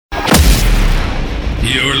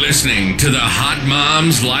You're listening to the Hot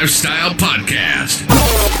Moms Lifestyle Podcast.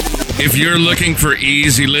 If you're looking for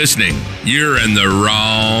easy listening, you're in the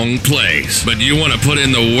wrong place. But you want to put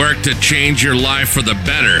in the work to change your life for the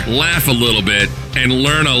better, laugh a little bit, and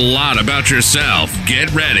learn a lot about yourself.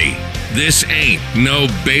 Get ready. This ain't no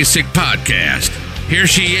basic podcast. Here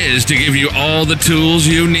she is to give you all the tools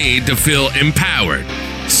you need to feel empowered,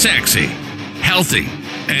 sexy, healthy,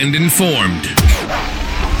 and informed.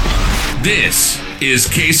 This is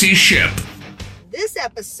Casey Ship. This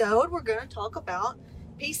episode, we're going to talk about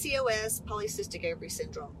PCOS, Polycystic Ovary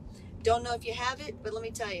Syndrome. Don't know if you have it, but let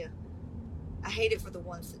me tell you, I hate it for the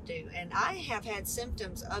ones that do. And I have had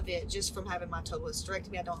symptoms of it just from having my total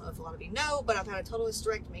hysterectomy. I don't know if a lot of you know, but I've had a total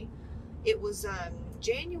hysterectomy. It was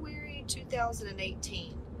January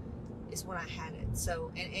 2018 is when I had it.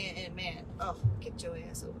 So, and man, oh, get your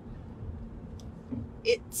ass over.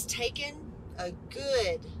 It's taken a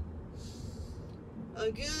good,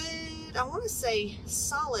 I want to say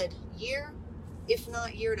solid year, if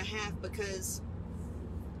not year and a half, because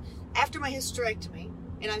after my hysterectomy,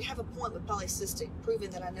 and I have a point with polycystic, proving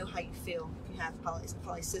that I know how you feel if you have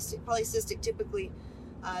polycystic. Polycystic, typically,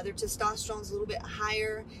 their testosterone's a little bit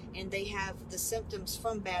higher, and they have the symptoms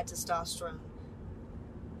from bad testosterone.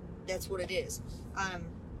 That's what it is.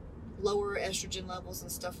 Lower estrogen levels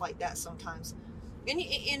and stuff like that sometimes. And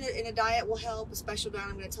in a diet will help, a special diet.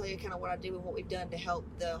 I'm going to tell you kind of what I do and what we've done to help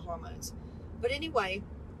the hormones. But anyway,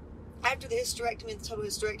 after the hysterectomy, the total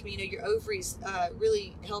hysterectomy, your ovaries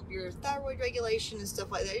really help your thyroid regulation and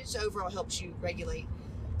stuff like that. It just overall helps you regulate.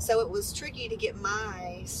 So it was tricky to get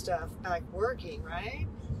my stuff back working, right?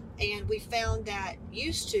 And we found that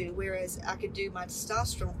used to, whereas I could do my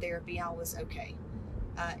testosterone therapy, I was okay.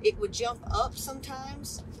 It would jump up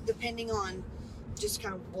sometimes, depending on just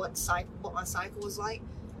kind of what my cycle was like.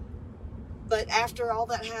 But after all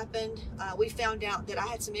that happened, we found out that I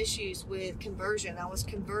had some issues with conversion. I was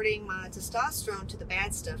converting my testosterone to the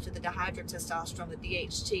bad stuff, to the dihydrotestosterone, the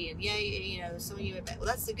DHT. And some of you, well,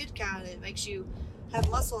 that's the good kind. It makes you have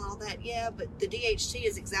muscle and all that. Yeah, but the DHT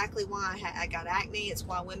is exactly why I got acne. It's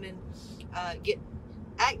why women get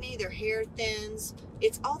acne, their hair thins.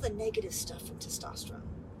 It's all the negative stuff from testosterone.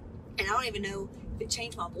 And I don't even know if it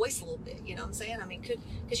changed my voice a little bit, you know what I'm saying? I mean,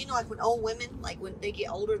 because like when old women, like when they get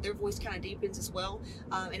older, their voice kind of deepens as well.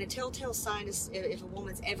 And a telltale sign is if a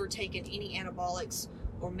woman's ever taken any anabolics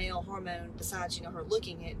or male hormone besides, her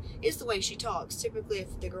looking it, is the way she talks. Typically,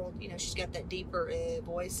 if the girl, she's got that deeper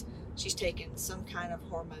voice, she's taken some kind of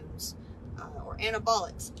hormones or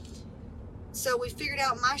anabolics. So we figured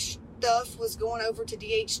out my stuff was going over to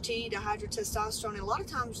DHT, dihydrotestosterone, and a lot of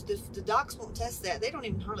times the docs won't test that. They don't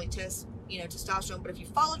even hardly test, testosterone. But if you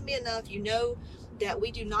followed me enough, you know that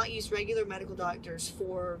we do not use regular medical doctors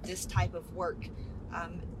for this type of work.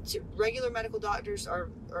 Regular medical doctors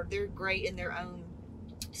they're great in their own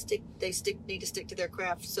need to stick to their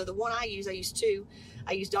craft. So the one I use two.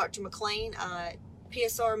 I use Dr. McLean,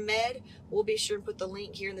 PSR Med. We'll be sure and put the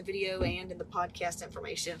link here in the video and in the podcast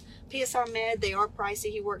information. PSR Med, they are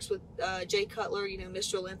pricey. He works with Jay Cutler,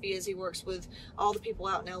 Mr. Olympias. He works with all the people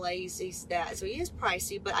out in LA. He's that. So he is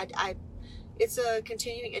pricey, but it's a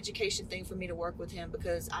continuing education thing for me to work with him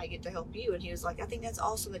because I get to help you. And he was like, I think that's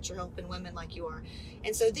awesome that you're helping women like you are.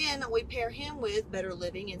 And so then we pair him with Better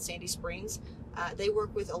Living in Sandy Springs. They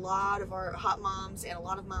work with a lot of our hot moms and a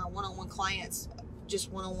lot of my one-on-one clients,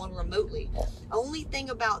 just one-on-one remotely. Only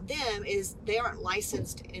thing about them is they aren't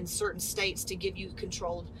licensed in certain states to give you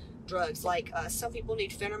controlled drugs. Like some people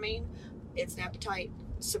need phentermine. It's an appetite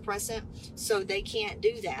suppressant, so they can't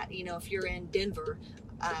do that, if you're in Denver.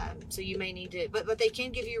 So you may need to, but they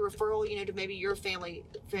can give you a referral, to maybe your family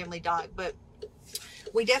doc. But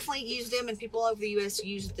we definitely use them, and people over the U.S.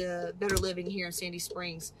 use the Better Living here in Sandy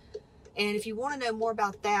Springs. And if you want to know more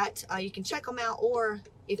about that, you can check them out. Or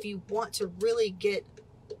if you want to really get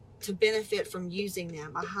to benefit from using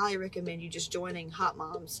them, I highly recommend you just joining Hot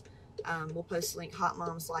Moms. We'll post a link,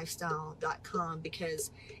 hotmomslifestyle.com,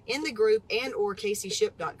 because in the group or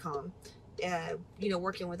CaseyShip.com,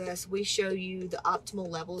 working with us, we show you the optimal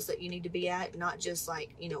levels that you need to be at, not just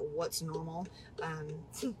like, what's normal. I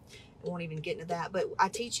won't even get into that, but I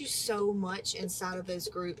teach you so much inside of those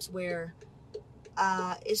groups where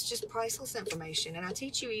it's just priceless information. And I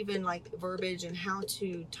teach you even like verbiage and how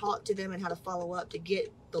to talk to them and how to follow up to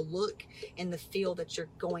get the look and the feel that you're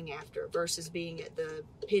going after versus being at the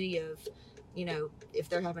pity of, if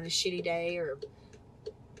they're having a shitty day or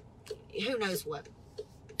who knows what.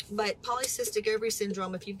 But polycystic ovary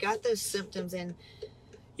syndrome, if you've got those symptoms and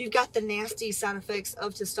you've got the nasty side effects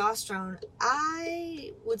of testosterone,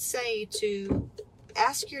 I would say to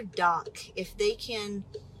ask your doc if they can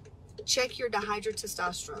check your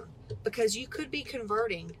dihydrotestosterone, because you could be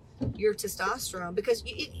converting your testosterone, because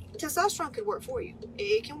testosterone could work for you.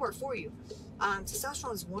 It can work for you.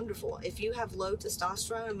 Testosterone is wonderful. If you have low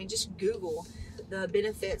testosterone, I mean, just Google the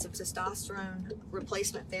benefits of testosterone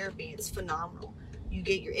replacement therapy. It's phenomenal. You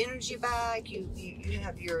get your energy back. You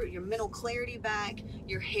have your mental clarity back.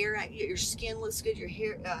 Your hair, your skin looks good. Your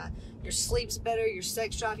hair, your sleep's better. Your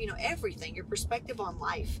sex drive, everything. Your perspective on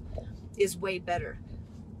life is way better.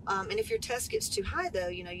 And if your test gets too high, though,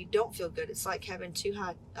 you don't feel good. It's like having too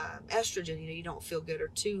high estrogen. You don't feel good, or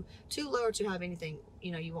too low or too high of anything.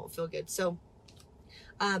 You won't feel good. So,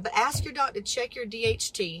 but ask your doctor to check your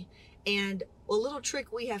DHT. And a little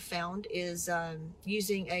trick we have found is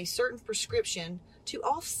using a certain prescription to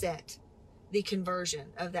offset the conversion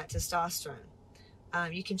of that testosterone.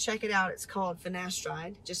 You can check it out. It's called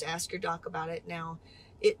finasteride. Just ask your doc about it. Now,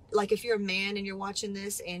 like if you're a man and you're watching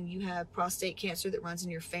this and you have prostate cancer that runs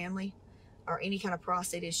in your family, or any kind of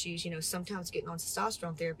prostate issues, sometimes getting on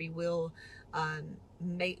testosterone therapy will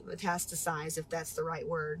metastasize, if that's the right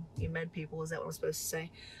word. You med people, is that what I'm supposed to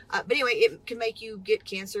say? But anyway, it can make you get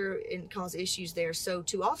cancer and cause issues there. So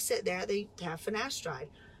to offset that, they have finasteride.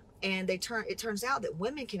 And it turns out that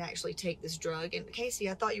women can actually take this drug. And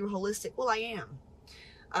Casey, I thought you were holistic. Well, I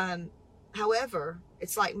am. However,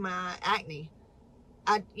 it's like my acne.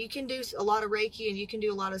 You can do a lot of Reiki, and you can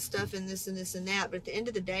do a lot of stuff and this and this and that. But at the end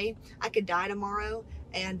of the day, I could die tomorrow,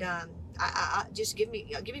 and I just give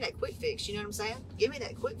me that quick fix. You know what I'm saying? Give me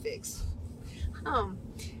that quick fix.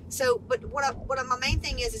 But my main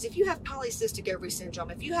thing is if you have polycystic ovary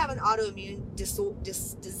syndrome, if you have an autoimmune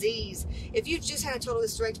disease, if you just had a total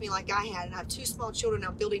hysterectomy like I had, and I have 2 small children,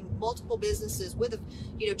 I'm building multiple businesses with,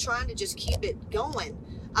 trying to just keep it going.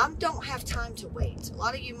 I don't have time to wait. A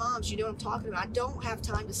lot of you moms, you know what I'm talking about. I don't have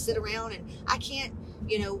time to sit around, and I can't,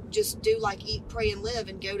 just do like eat, pray, and live,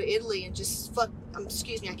 and go to Italy and just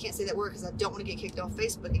excuse me, I can't say that word because I don't want to get kicked off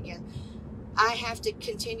Facebook again. I have to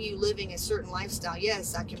continue living a certain lifestyle.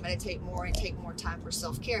 Yes, I can meditate more and take more time for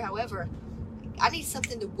self-care. However, I need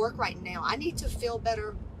something to work right now. I need to feel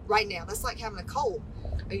better right now. That's like having a cold.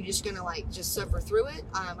 Are you just going to just suffer through it?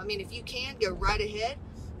 If you can, go right ahead.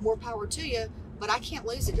 More power to you. But I can't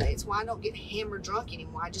lose a day. It's why I don't get hammered drunk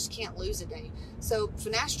anymore. I just can't lose a day. So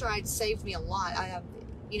finasteride saved me a lot. I have,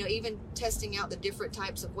 even testing out the different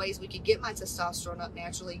types of ways we could get my testosterone up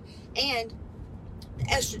naturally, and the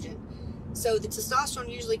estrogen. So the testosterone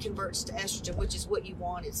usually converts to estrogen, which is what you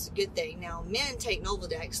want. It's a good thing. Now, men take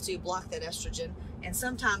Nolvadex to block that estrogen, and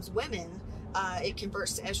sometimes women, it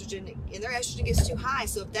converts to estrogen, and their estrogen gets too high.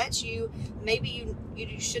 So if that's you, maybe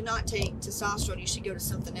you should not take testosterone. You should go to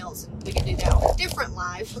something else, and we can do that on a different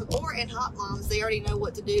live, or in Hot Moms. They already know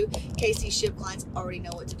what to do. Casey's ship clients already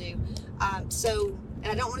know what to do.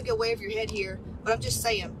 And I don't want to go way over your head here, but I'm just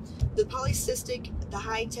saying, the polycystic, the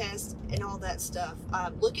high test, and all that stuff,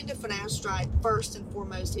 look into finasteride first and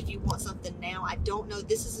foremost if you want something now. I don't know.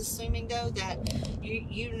 This is assuming, though, that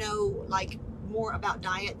you know, more about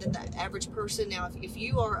diet than the average person. Now, if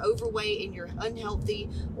you are overweight and you're unhealthy,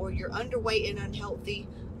 or you're underweight and unhealthy,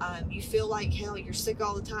 you feel like hell, you're sick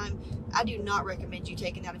all the time, I do not recommend you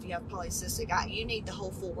taking that if you have polycystic. You need the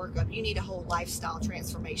whole full workup. You need a whole lifestyle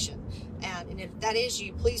transformation. And if that is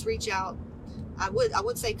you, please reach out. I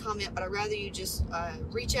would say comment, but I'd rather you just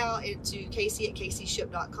reach out to Casey at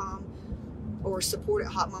CaseyShip.com or support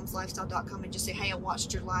at hotmomslifestyle.com and just say, hey, I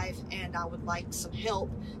watched your live and I would like some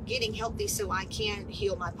help getting healthy so I can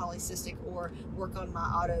heal my polycystic or work on my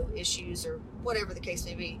auto issues or whatever the case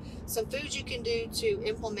may be. Some foods you can do to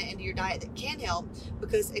implement into your diet that can help,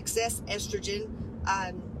 because excess estrogen,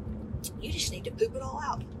 you just need to poop it all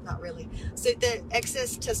out. Not really. So the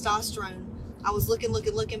excess testosterone, I was looking,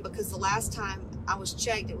 because the last time I was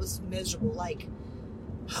checked, it was miserable.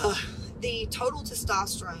 The total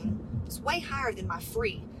testosterone is way higher than my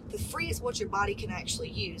free. The free is what your body can actually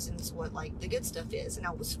use, and it's what the good stuff is. And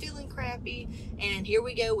I was feeling crappy, and here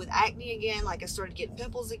we go with acne again. I started getting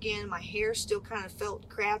pimples again. My hair still kind of felt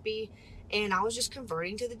crappy, and I was just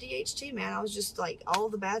converting to the DHT, man. I was just all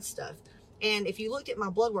the bad stuff. And if you looked at my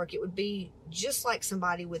blood work, it would be just like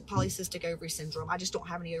somebody with polycystic ovary syndrome. I just don't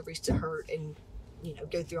have any ovaries to hurt and,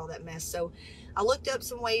 go through all that mess. So I looked up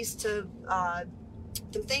some ways to,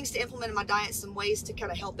 some things to implement in my diet, some ways to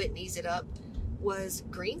kind of help it and ease it up, was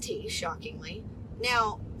green tea, shockingly.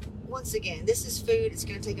 Now, once again, this is food. It's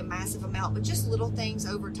going to take a massive amount, but just little things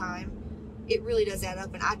over time, it really does add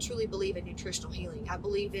up. And I truly believe in nutritional healing. I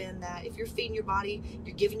believe in that if you're feeding your body,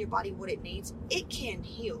 you're giving your body what it needs, it can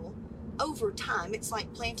heal over time. It's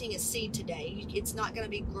like planting a seed today. It's not going to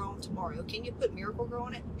be grown tomorrow. Can you put Miracle-Gro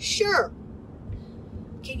on it? Sure.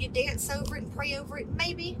 Can you dance over it and pray over it?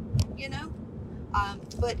 Maybe, you know.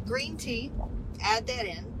 But green tea, add that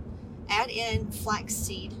in. Add in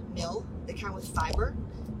flaxseed meal, the kind with fiber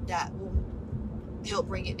that will help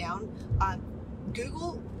bring it down.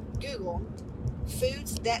 Google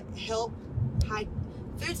foods that help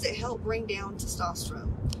bring down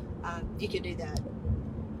testosterone. You can do that.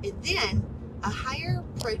 And then a higher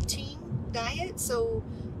protein diet. So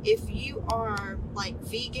if you are like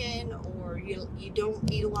vegan or you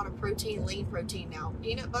don't eat a lot of protein, lean protein. Now,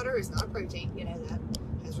 peanut butter is not a protein, you know that.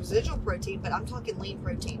 It has residual protein, but I'm talking lean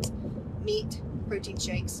proteins. Meat, protein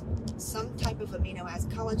shakes, some type of amino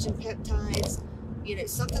acid, collagen peptides, you know,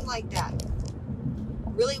 something like that.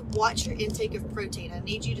 Really watch your intake of protein. I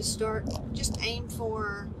need you to start, just aim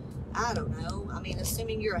for, I don't know, I mean,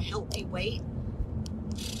 assuming you're a healthy weight,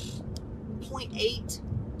 0.8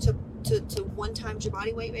 to 1 times your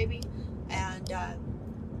body weight, maybe, and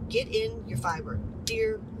get in your fiber,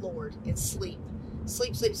 dear Lord, and sleep.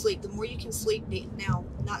 Sleep. The more you can sleep, now,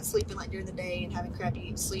 not sleeping like during the day and having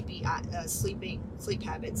crappy sleep habits,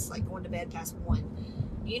 like going to bed past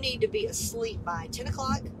 1. You need to be asleep by 10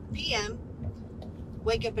 o'clock p.m.,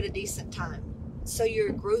 wake up at a decent time, so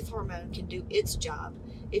your growth hormone can do its job.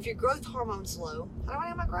 If your growth hormone's low, how do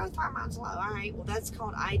I know my growth hormone's low? All right, well, that's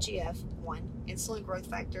called IGF-1, insulin growth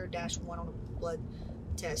factor -1 on a blood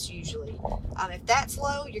test usually. If that's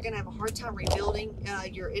low, you're going to have a hard time rebuilding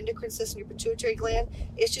your endocrine system, your pituitary gland.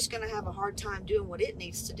 It's just going to have a hard time doing what it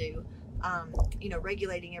needs to do, you know,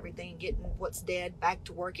 regulating everything and getting what's dead back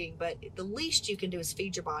to working. But the least you can do is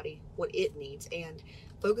feed your body what it needs and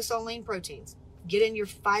focus on lean proteins. Get in your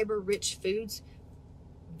fiber-rich foods,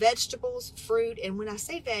 vegetables, fruit, and when I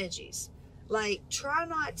say veggies, like, try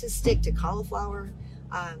not to stick to cauliflower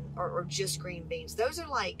or just green beans. Those are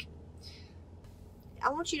like, I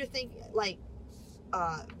want you to think like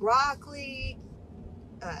broccoli,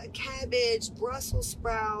 cabbage, Brussels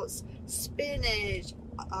sprouts, spinach,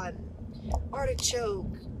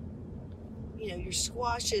 artichoke, you know, your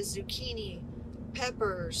squashes, zucchini,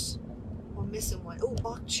 peppers. We're missing one. Oh,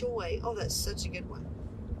 bok choy. Oh, that's such a good one.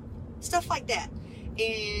 Stuff like that.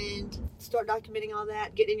 And start documenting all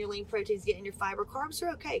that. Get in your lean proteins, get in your fiber. Carbs are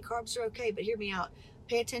okay, but hear me out.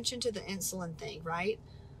 Pay attention to the insulin thing, right?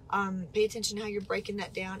 Pay attention to how you're breaking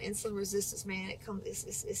that down. Insulin resistance, man,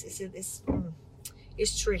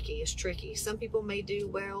 it's tricky. Some people may do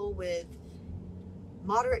well with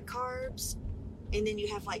moderate carbs, and then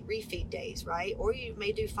you have like refeed days, right? Or you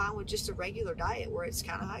may do fine with just a regular diet where it's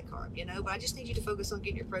kind of high carb, you know? But I just need you to focus on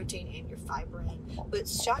getting your protein and your fiber in. But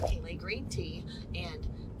shockingly, green tea and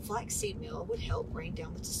flaxseed meal would help bring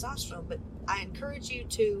down the testosterone. But I encourage you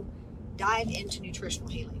to dive into nutritional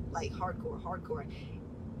healing, like hardcore.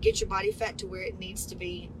 Get your body fat to where it needs to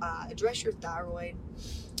be. Address your thyroid.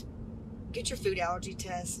 Get your food allergy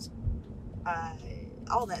test.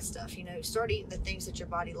 All that stuff, you know. Start eating the things that your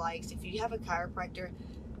body likes. If you have a chiropractor,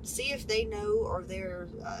 see if they know or they're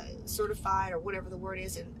certified or whatever the word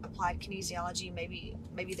is in applied kinesiology.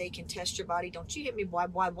 Maybe they can test your body. Don't you hit me, boy.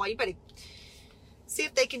 You better see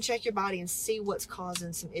if they can check your body and see what's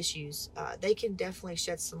causing some issues. They can definitely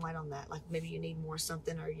shed some light on that. Like maybe you need more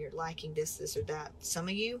something, or you're lacking this or that. Some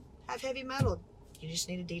of you have heavy metal. You just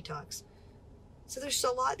need a detox. So there's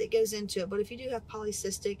a lot that goes into it. But if you do have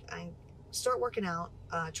polycystic, start working out.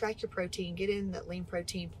 Track your protein. Get in that lean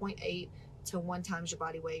protein, 0.8 to 1 times your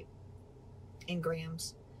body weight in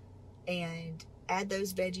grams. And add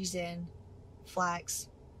those veggies in, flax,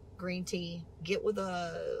 green tea. Get with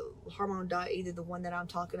a hormone diet, either the one that I'm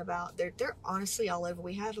talking about. They're honestly all over.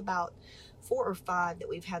 We have about 4 or 5 that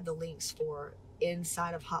we've had the links for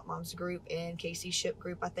inside of Hot Moms group and Casey's Ship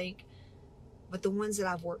group, I think. But the ones that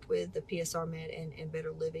I've worked with, the PSR Med and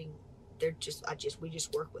Better Living, we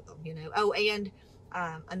just work with them, you know. Oh, and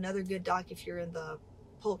another good doc, if you're in the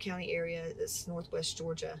Polk County area, that's Northwest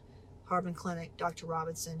Georgia, Harbin Clinic, Dr.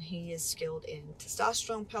 Robinson. He is skilled in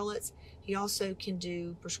testosterone pellets. He also can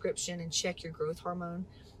do prescription and check your growth hormone.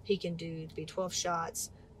 He can do B12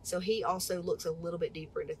 shots. So he also looks a little bit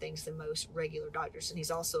deeper into things than most regular doctors. And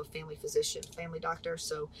he's also a family physician, family doctor.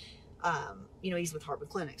 So, you know, he's with Harbin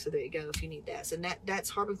Clinic. So there you go if you need that. So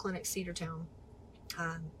that's Harbin Clinic, Cedartown.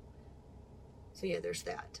 So yeah, there's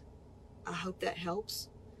that. I hope that helps.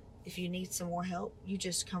 If you need some more help, you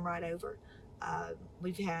just come right over.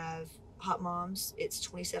 We have Hot Moms. It's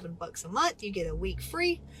 $27 a month. You get a week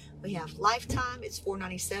free. We have Lifetime. It's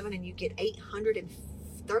 $4.97, and you get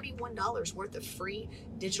 $831 worth of free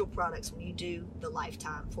digital products when you do the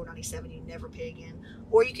Lifetime. $4.97. You never pay again.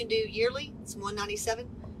 Or you can do yearly. It's $197.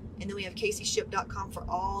 And then we have CaseyShip.com for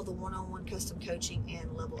all the one-on-one custom coaching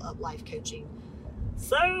and level up life coaching.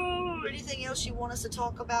 So, anything else you want us to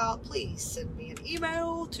talk about, please send me an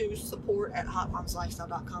email to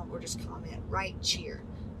support@hotmomslifestyle.com or just comment right here.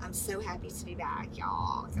 I'm so happy to be back,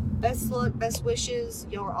 y'all. Best luck, best wishes.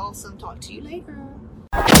 Y'all are awesome. Talk to you later.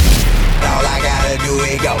 All I gotta do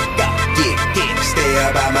is go, get, stay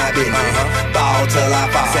about my business, ball till I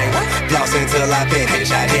fall, floss until I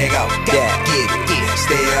finish, I dare go, get,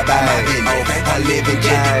 stay about my business, I live in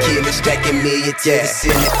Kentucky, killing, stacking millions to the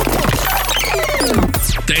ceiling.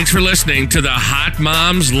 Thanks for listening to the Hot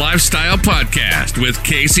Moms Lifestyle Podcast with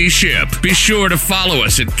Casey Ship. Be sure to follow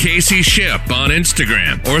us at Casey Ship on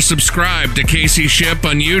Instagram or subscribe to Casey Ship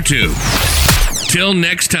on YouTube. Till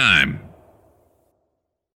next time.